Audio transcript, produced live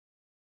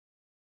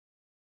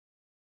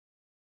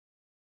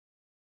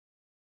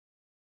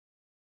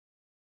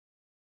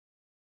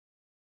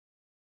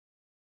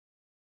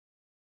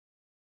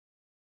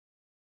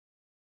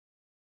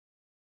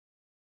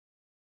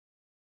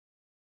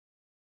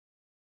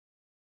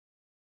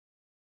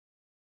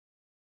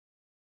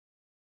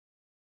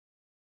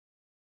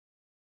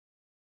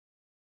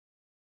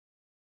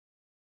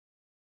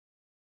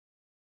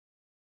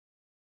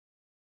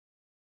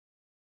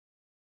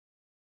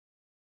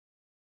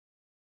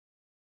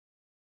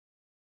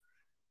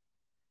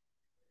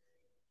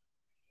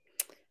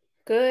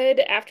Good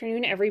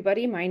afternoon,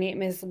 everybody. My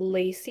name is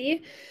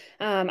Lacey.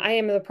 I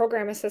am the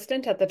program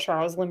assistant at the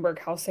Charles Lindbergh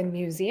House and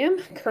Museum,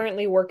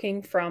 currently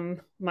working from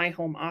my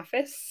home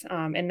office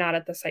and not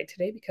at the site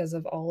today because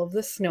of all of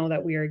the snow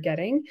that we are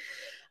getting.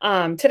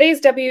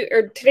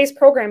 Today's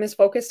program is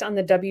focused on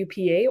the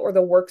WPA, or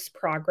the Works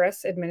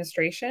Progress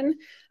Administration,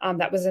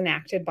 that was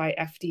enacted by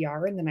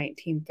FDR in the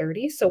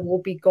 1930s. So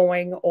we'll be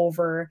going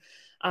over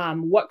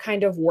what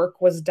kind of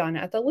work was done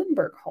at the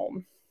Lindbergh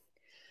home.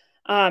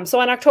 So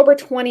on October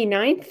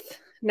 29th,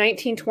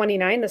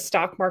 1929, the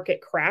stock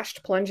market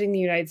crashed, plunging the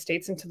United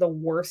States into the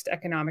worst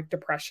economic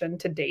depression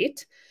to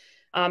date.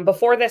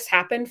 Before this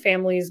happened,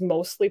 families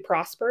mostly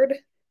prospered.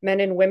 Men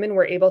and women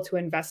were able to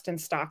invest in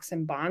stocks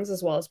and bonds,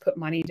 as well as put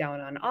money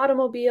down on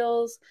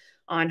automobiles,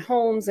 on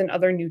homes, and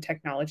other new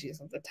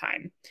technologies of the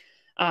time.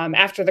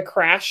 After the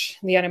crash,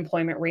 the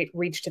unemployment rate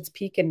reached its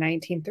peak in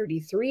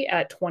 1933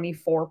 at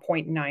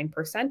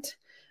 24.9%.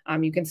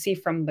 You can see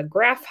from the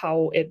graph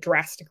how it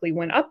drastically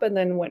went up and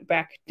then went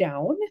back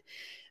down.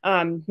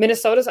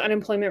 Minnesota's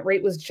unemployment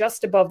rate was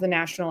just above the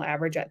national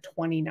average at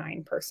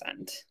 29%.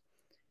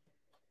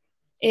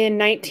 In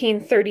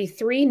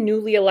 1933,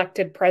 newly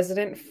elected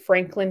President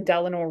Franklin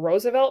Delano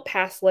Roosevelt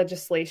passed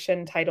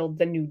legislation titled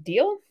the New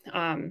Deal.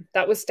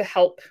 That was to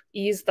help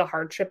ease the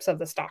hardships of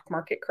the stock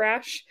market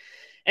crash.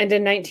 And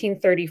in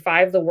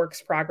 1935, the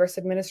Works Progress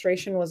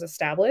Administration was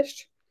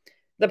established.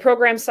 The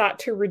program sought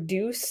to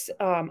reduce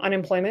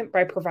unemployment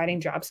by providing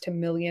jobs to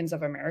millions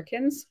of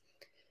Americans.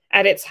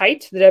 At its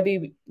height,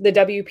 the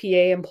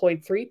WPA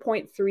employed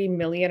 3.3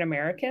 million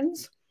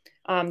Americans.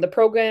 The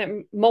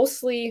program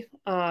mostly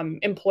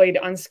employed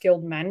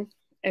unskilled men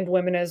and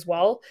women as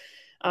well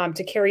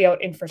to carry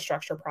out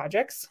infrastructure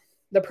projects.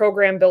 The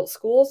program built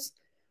schools,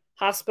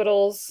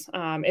 hospitals,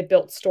 it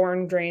built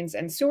storm drains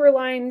and sewer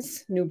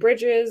lines, new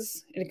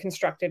bridges, it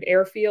constructed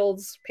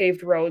airfields,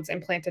 paved roads,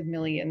 and planted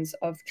millions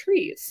of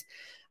trees.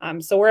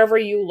 So wherever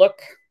you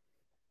look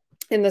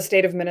in the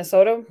state of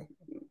Minnesota,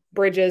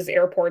 bridges,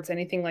 airports,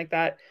 anything like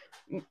that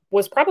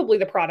was probably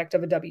the product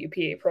of a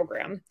WPA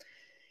program.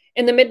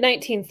 In the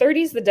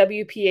mid-1930s, the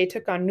WPA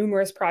took on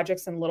numerous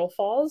projects in Little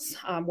Falls,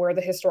 where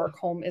the historic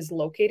home is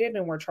located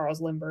and where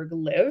Charles Lindbergh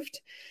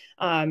lived.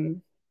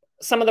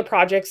 Some of the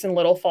projects in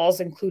Little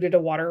Falls included a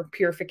water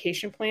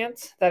purification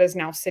plant that is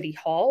now City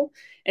Hall,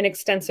 an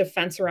extensive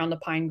fence around the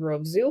Pine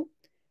Grove Zoo,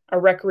 a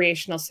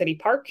recreational city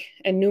park,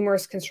 and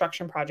numerous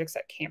construction projects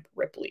at Camp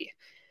Ripley.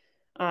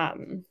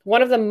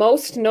 One of the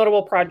most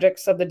notable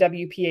projects of the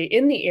WPA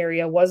in the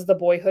area was the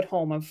boyhood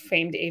home of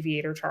famed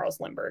aviator Charles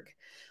Lindbergh.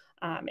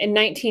 In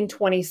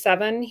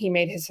 1927, he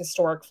made his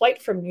historic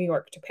flight from New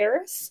York to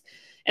Paris.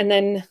 And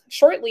then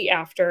shortly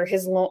after,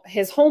 his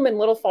home in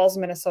Little Falls,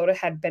 Minnesota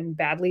had been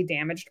badly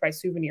damaged by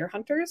souvenir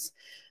hunters.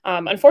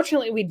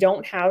 Unfortunately, we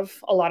don't have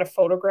a lot of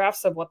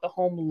photographs of what the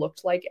home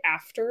looked like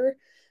after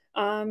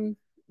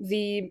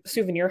the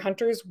souvenir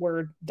hunters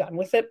were done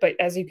with it. But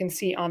as you can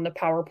see on the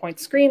PowerPoint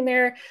screen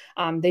there,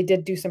 they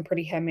did do some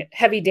pretty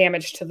heavy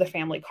damage to the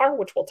family car,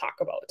 which we'll talk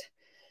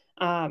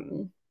about.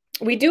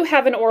 We do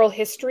have an oral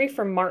history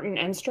from Martin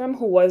Enstrom,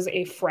 who was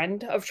a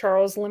friend of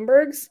Charles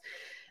Lindbergh's.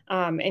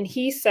 And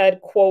he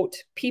said,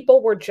 quote,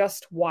 "People were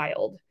just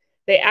wild.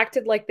 They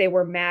acted like they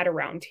were mad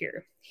around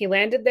here. He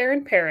landed there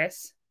in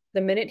Paris.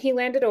 The minute he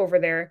landed over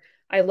there,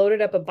 I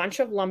loaded up a bunch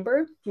of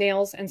lumber,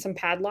 nails, and some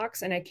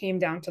padlocks, and I came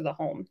down to the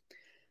home.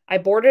 I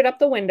boarded up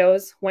the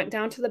windows, went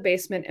down to the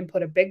basement, and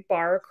put a big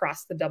bar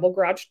across the double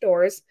garage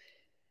doors,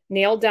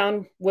 nailed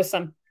down with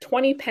some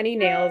 20 penny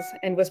nails,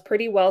 and was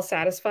pretty well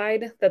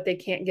satisfied that they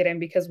can't get in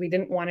because we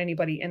didn't want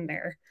anybody in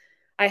there.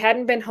 I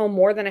hadn't been home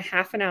more than a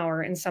half an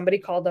hour, and somebody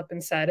called up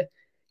and said,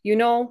 'You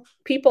know,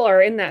 people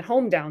are in that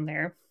home down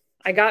there.'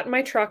 I got in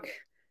my truck,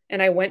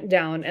 and I went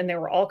down, and there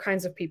were all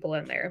kinds of people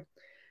in there.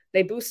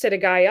 They boosted a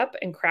guy up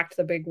and cracked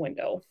the big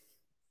window."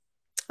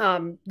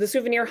 The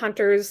souvenir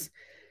hunters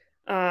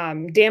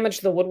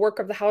damaged the woodwork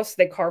of the house.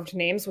 They carved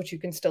names, which you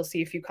can still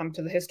see if you come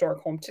to the historic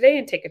home today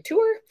and take a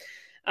tour.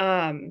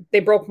 They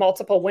broke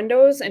multiple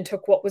windows and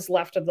took what was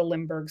left of the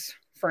Lindbergh's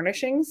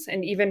furnishings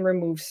and even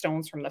removed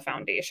stones from the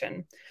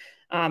foundation.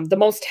 The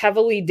most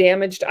heavily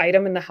damaged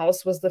item in the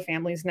house was the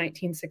family's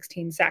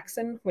 1916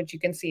 Saxon, which you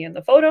can see in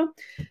the photo.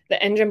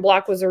 The engine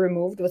block was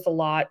removed with a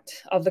lot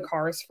of the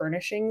car's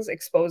furnishings,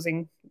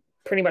 exposing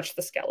pretty much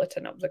the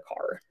skeleton of the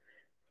car.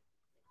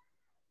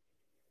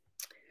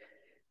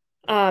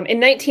 In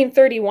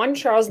 1931,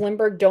 Charles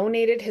Lindbergh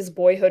donated his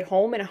boyhood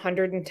home and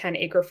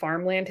 110-acre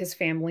farmland his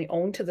family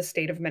owned to the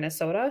state of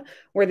Minnesota,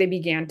 where they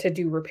began to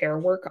do repair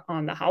work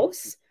on the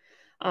house.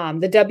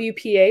 The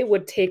WPA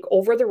would take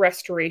over the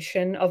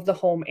restoration of the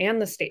home and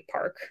the state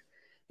park.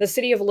 The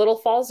city of Little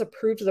Falls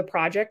approved the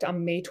project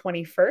on May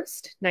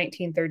 21st,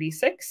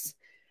 1936,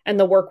 and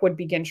the work would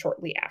begin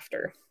shortly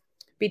after.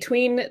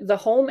 Between the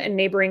home and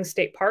neighboring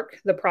state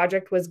park, the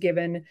project was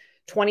given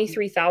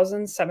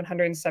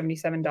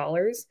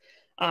 $23,777.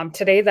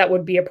 Today, that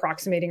would be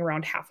approximating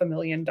around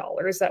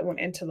 $500,000 that went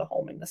into the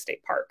home in the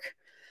state park.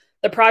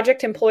 The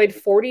project employed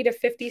 40 to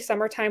 50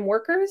 summertime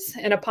workers,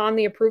 and upon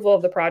the approval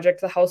of the project,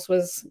 the house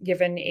was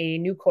given a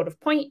new coat of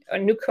paint,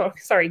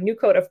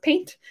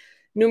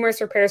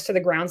 numerous repairs to the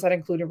grounds that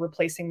included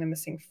replacing the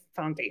missing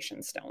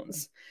foundation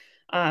stones.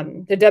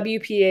 The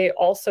WPA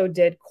also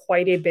did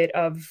quite a bit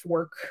of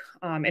work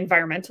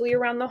environmentally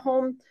around the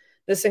home.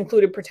 This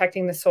included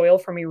protecting the soil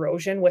from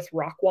erosion with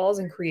rock walls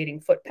and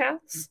creating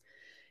footpaths.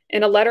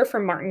 In a letter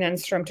from Martin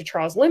Enstrom to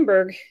Charles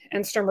Lindbergh,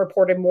 Enstrom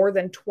reported more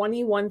than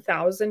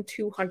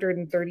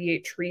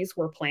 21,238 trees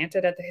were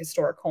planted at the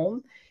historic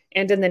home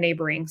and in the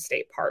neighboring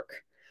state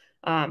park.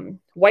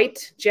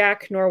 White,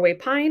 Jack, Norway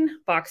pine,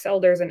 box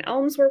elders, and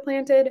elms were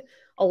planted,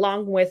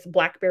 along with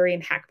blackberry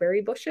and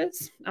hackberry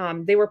bushes.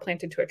 They were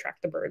planted to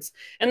attract the birds.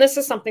 And this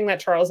is something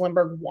that Charles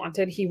Lindbergh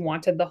wanted. He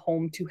wanted the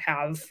home to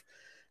have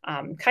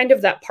kind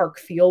of that park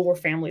feel where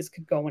families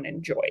could go and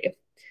enjoy.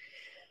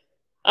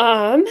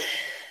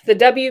 The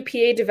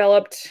WPA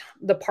developed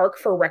the park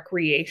for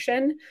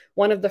recreation.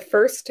 One of the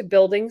first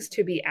buildings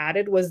to be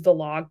added was the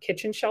log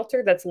kitchen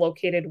shelter that's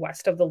located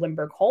west of the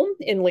Lindbergh home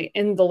in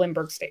the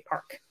Lindbergh State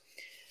Park.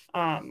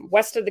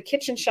 West of the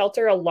kitchen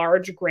shelter, a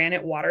large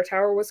granite water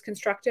tower was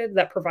constructed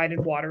that provided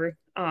water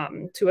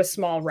to a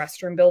small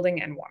restroom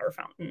building and water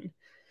fountain.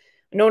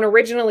 Known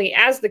originally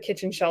as the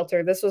kitchen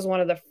shelter, this was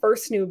one of the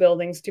first new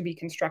buildings to be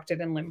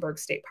constructed in Lindbergh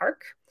State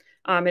Park.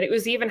 And it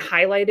was even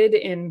highlighted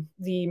in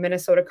the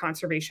Minnesota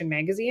Conservation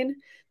Magazine.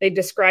 They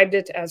described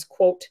it as,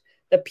 quote,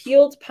 "The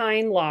peeled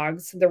pine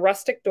logs, the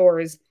rustic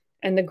doors,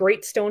 and the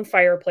great stone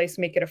fireplace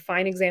make it a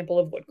fine example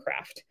of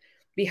woodcraft.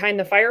 Behind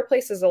the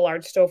fireplace is a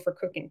large stove for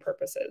cooking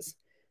purposes.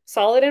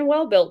 Solid and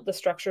well-built, the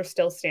structure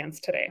still stands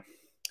today.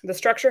 The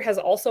structure has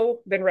also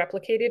been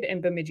replicated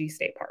in Bemidji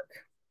State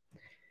Park."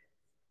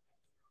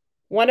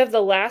 One of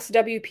the last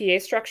WPA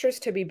structures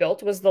to be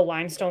built was the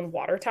limestone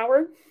water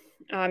tower.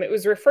 It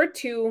was referred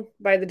to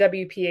by the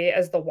WPA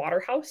as the Water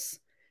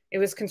House. It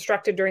was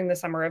constructed during the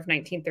summer of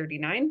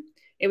 1939.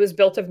 It was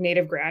built of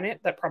native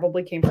granite that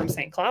probably came from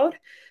St. Cloud.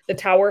 The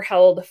tower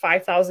held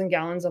 5,000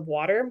 gallons of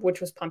water, which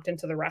was pumped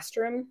into the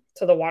restroom,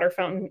 to the water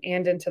fountain,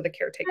 and into the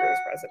caretaker's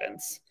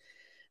residence.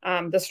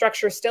 The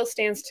structure still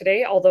stands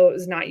today, although it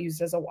is not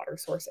used as a water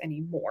source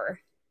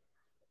anymore.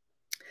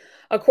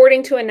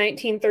 According to a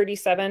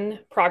 1937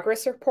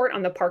 progress report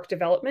on the park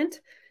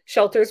development,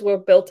 shelters were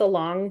built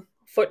along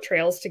foot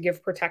trails to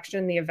give protection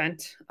in the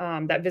event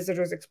that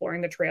visitors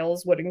exploring the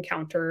trails would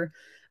encounter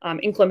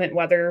inclement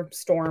weather,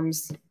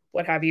 storms,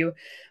 what have you.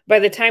 By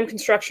the time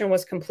construction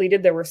was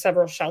completed, there were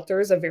several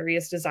shelters of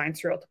various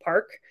designs throughout the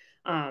park.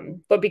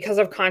 But because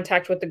of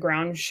contact with the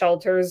ground,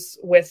 shelters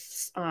with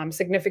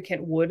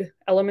significant wood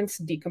elements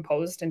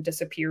decomposed and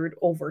disappeared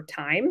over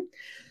time.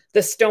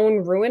 The stone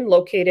ruin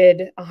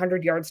located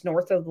 100 yards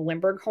north of the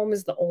Lindbergh home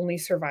is the only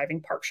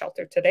surviving park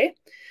shelter today.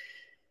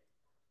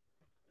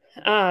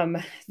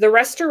 The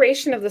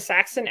restoration of the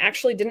Saxon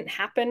actually didn't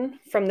happen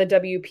from the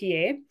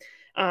WPA.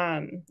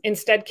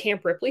 Instead,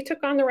 Camp Ripley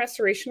took on the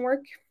restoration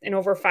work, and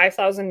over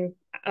 5,000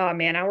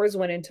 man-hours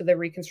went into the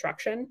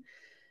reconstruction.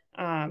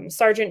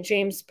 Sergeant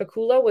James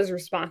Pakula was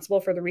responsible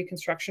for the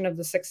reconstruction of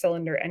the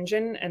 6-cylinder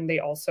engine, and they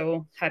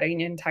also had an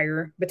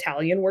entire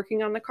battalion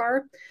working on the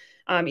car.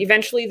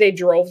 Eventually, they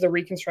drove the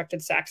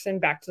reconstructed Saxon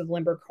back to the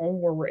Lindbergh home,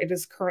 where it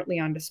is currently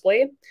on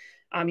display.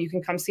 You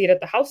can come see it at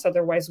the house.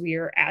 Otherwise, we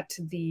are at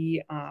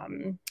the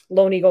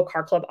Lone Eagle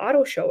Car Club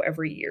Auto Show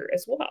every year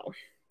as well.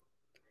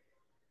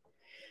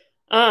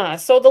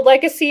 So the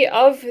legacy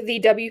of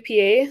the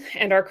WPA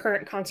and our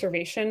current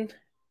conservation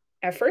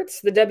efforts.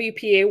 The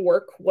WPA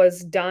work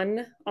was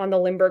done on the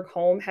Lindbergh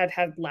home,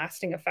 had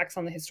lasting effects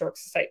on the historic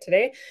site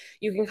today.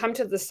 You can come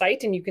to the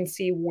site and you can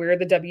see where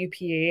the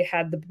WPA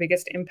had the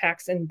biggest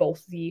impacts in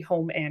both the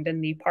home and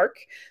in the park.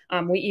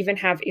 We even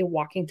have a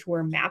walking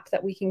tour map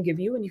that we can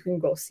give you, and you can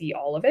go see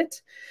all of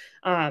it.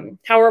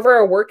 However,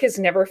 our work is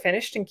never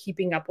finished in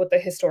keeping up with the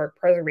historic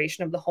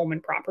preservation of the home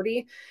and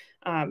property.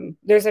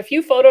 There's a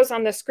few photos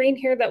on the screen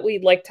here that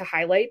we'd like to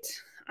highlight.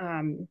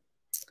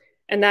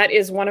 And that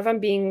is one of them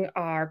being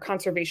our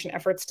conservation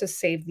efforts to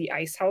save the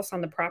ice house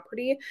on the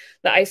property.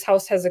 The ice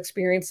house has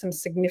experienced some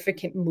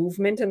significant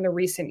movement in the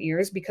recent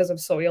years because of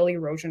soil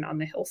erosion on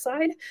the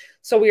hillside.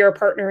 So we are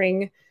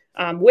partnering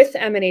with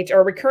MNH,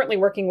 or we're currently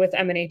working with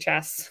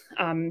MNHS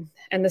and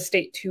the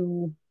state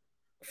to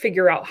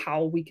figure out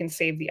how we can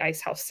save the ice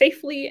house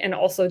safely and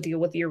also deal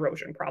with the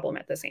erosion problem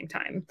at the same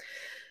time.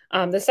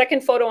 The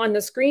second photo on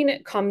the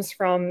screen comes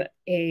from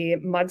a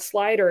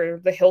mudslide, or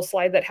the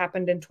hillslide, that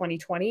happened in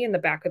 2020 in the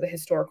back of the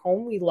historic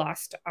home. We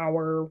lost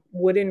our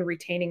wooden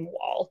retaining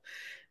wall.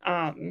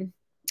 And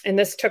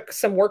this took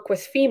some work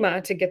with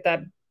FEMA to get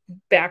that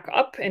back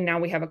up. And now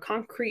we have a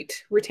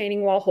concrete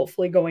retaining wall,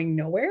 hopefully going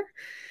nowhere.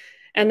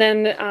 And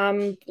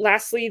then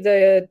lastly,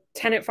 the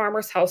tenant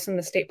farmer's house in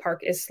the state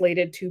park is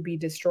slated to be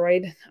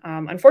destroyed.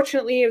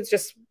 Unfortunately, it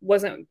just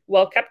wasn't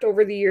well kept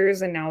over the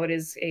years, and now it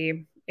is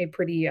a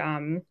pretty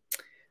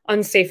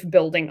unsafe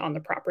building on the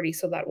property,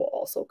 so that will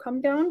also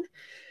come down.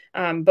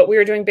 But we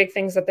are doing big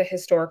things at the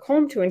historic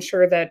home to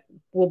ensure that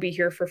we'll be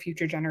here for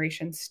future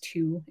generations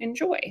to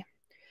enjoy.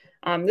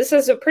 This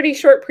is a pretty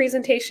short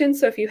presentation,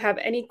 so if you have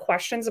any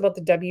questions about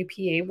the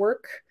WPA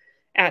work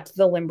at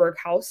the Lindbergh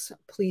House,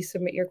 please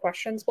submit your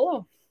questions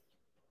below.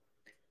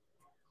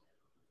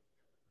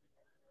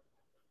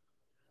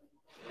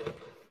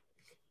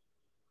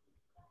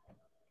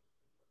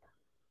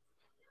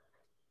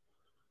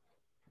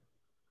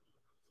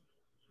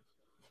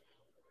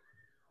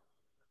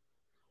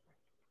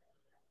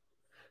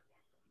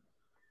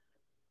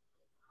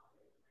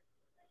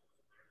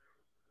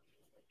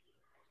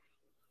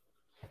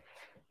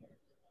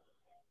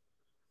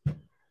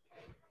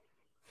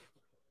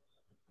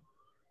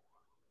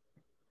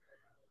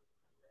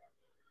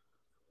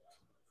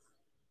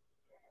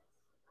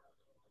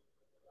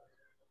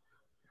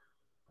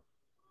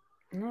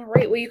 All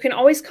right. Well, you can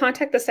always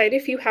contact the site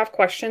if you have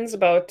questions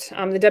about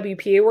the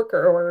WPA work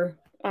or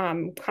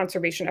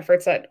conservation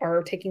efforts that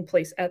are taking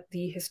place at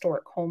the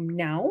historic home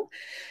now.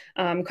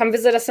 Come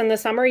visit us in the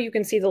summer. You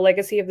can see the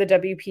legacy of the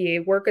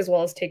WPA work as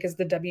well as take us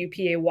the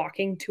WPA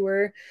walking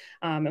tour.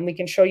 And we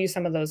can show you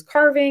some of those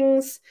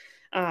carvings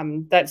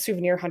that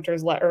souvenir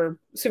hunters or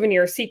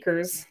souvenir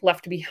seekers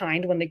left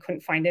behind when they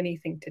couldn't find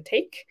anything to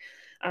take.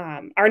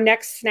 Our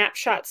next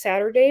Snapshot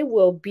Saturday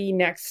will be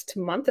next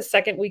month, the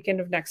second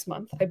weekend of next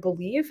month, I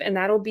believe, and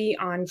that'll be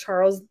on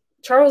Charles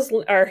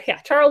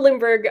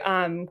Lindbergh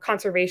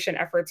conservation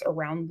efforts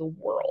around the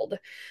world.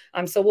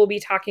 So we'll be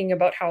talking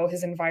about how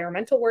his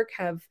environmental work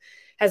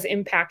has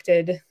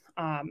impacted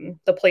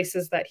the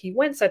places that he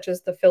went, such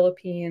as the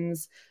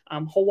Philippines,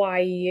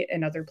 Hawaii,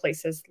 and other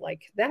places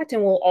like that.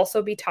 And we'll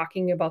also be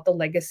talking about the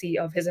legacy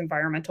of his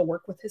environmental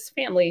work with his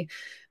family,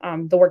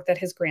 the work that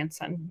his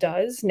grandson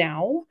does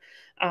now.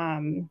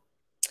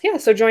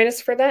 So join us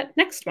for that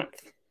next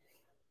month.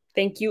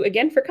 Thank you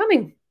again for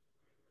coming.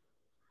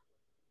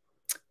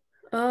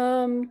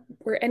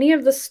 Were any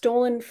of the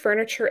stolen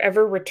furniture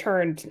ever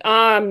returned?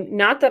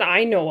 Not that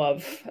I know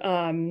of.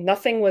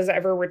 Nothing was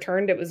ever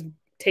returned. It was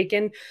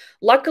taken.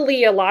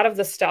 Luckily, a lot of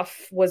the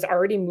stuff was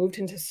already moved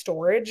into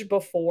storage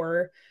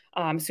before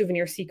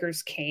souvenir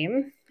seekers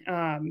came.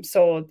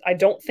 So I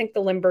don't think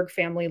the Lindbergh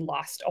family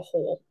lost a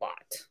whole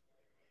lot.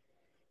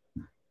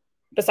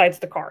 Besides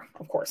the car,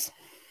 of course.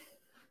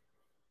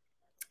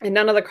 And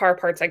none of the car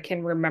parts I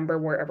can remember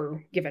were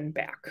ever given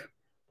back.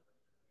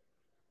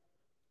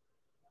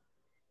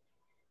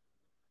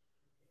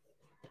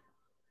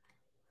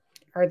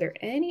 Are there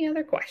any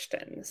other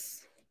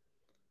questions?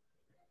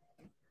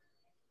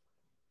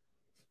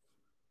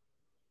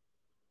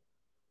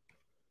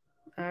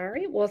 All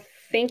right. Well,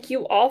 thank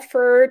you all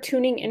for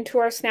tuning into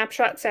our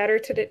Snapshot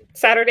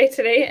Saturday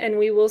today, and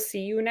we will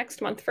see you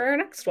next month for our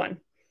next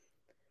one.